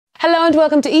Hello and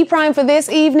welcome to E! Prime for this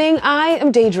evening. I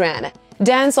am Daedran.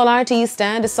 Dancehall artist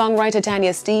and songwriter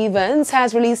Tanya Stevens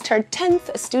has released her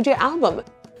 10th studio album.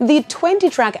 The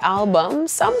 20-track album,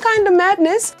 Some Kind of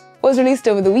Madness, was released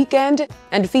over the weekend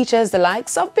and features the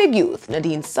likes of Big Youth,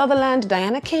 Nadine Sutherland,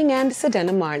 Diana King and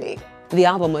Sedena Marley. The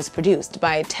album was produced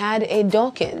by Tad A.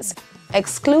 Dawkins,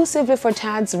 exclusively for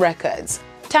Tad's Records.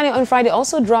 Tanya on Friday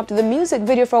also dropped the music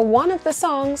video for one of the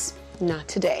songs, Not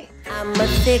Today. I'm a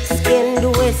thick-skinned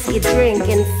whiskey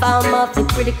drinking, farm of the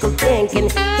critical thinking,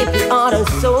 hippie on a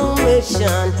soul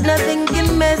mission. Nothing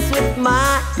can mess with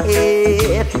my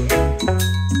head.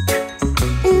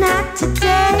 Not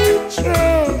today,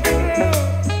 Trey.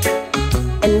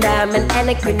 And I'm an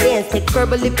anachronistic,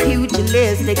 verbally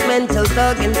pugilistic, mental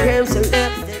thug and crimson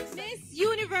lipstick. Miss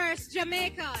Universe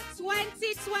Jamaica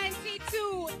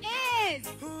 2022 is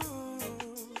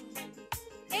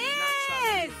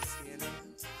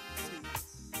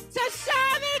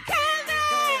Tashami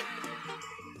Calvin!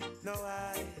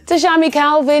 Tashami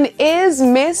Calvin is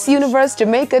Miss Universe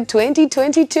Jamaica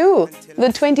 2022. The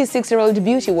 26-year-old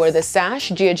beauty wore the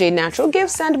sash, GJ Natural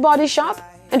Gifts and Body Shop,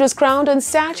 and was crowned on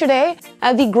Saturday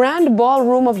at the Grand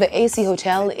Ballroom of the AC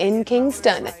Hotel in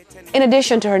Kingston. In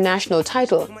addition to her national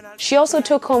title, she also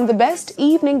took home the Best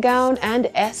Evening Gown and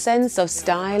Essence of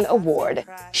Style award.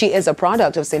 She is a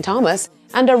product of St. Thomas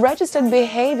and a registered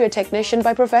behavior technician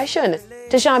by profession.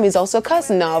 Tashami is also a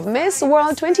cousin of Miss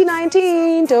World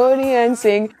 2019, Tony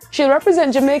Ensing. She'll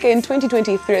represent Jamaica in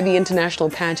 2023 at the international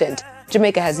pageant.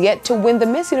 Jamaica has yet to win the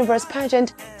Miss Universe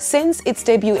pageant since its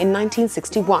debut in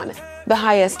 1961. The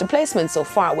highest placement so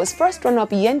far was first runner-up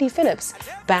Yendi Phillips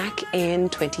back in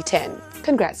 2010.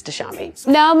 Congrats, Tashami.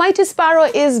 Now, Mighty Sparrow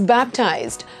is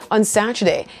baptized. On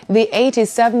Saturday, the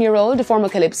 87-year-old former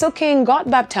Calypso King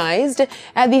got baptized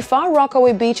at the Far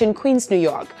Rockaway Beach in Queens, New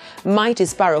York. Mighty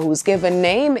Sparrow, whose given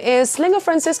name is Slinger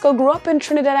Francisco, grew up in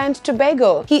Trinidad and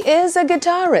Tobago. He is a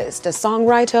guitarist, a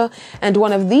songwriter, and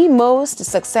one of the most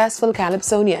successful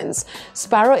Calypsonians.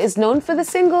 Sparrow is known for the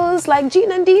singles like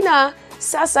Gina and Dina,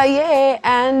 Sasaye,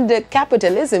 and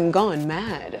Capitalism Gone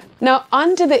Mad. Now,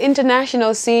 onto the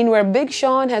international scene where Big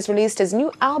Sean has released his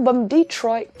new album,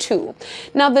 Detroit 2.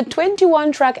 Now, the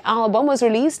 21-track album was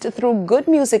released through Good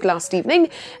Music last evening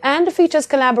and features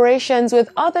collaborations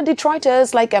with other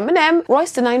Detroiters like Eminem,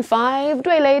 Royce the 9-5,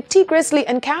 Dwayne, T. Grizzly,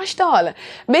 and Cash Doll.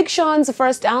 Big Sean's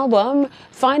first album,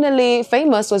 Finally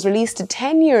Famous, was released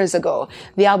 10 years ago.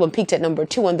 The album peaked at number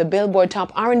 2 on the Billboard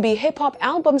Top R&B Hip Hop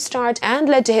Album Chart and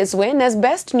led to his win as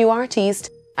Best New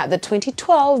Artist at the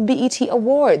 2012 BET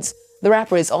Awards. The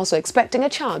rapper is also expecting a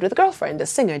child with girlfriend, the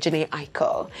singer Janae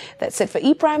Aiko. That's it for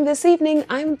E! Prime this evening.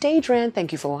 I'm Daedran.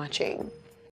 Thank you for watching.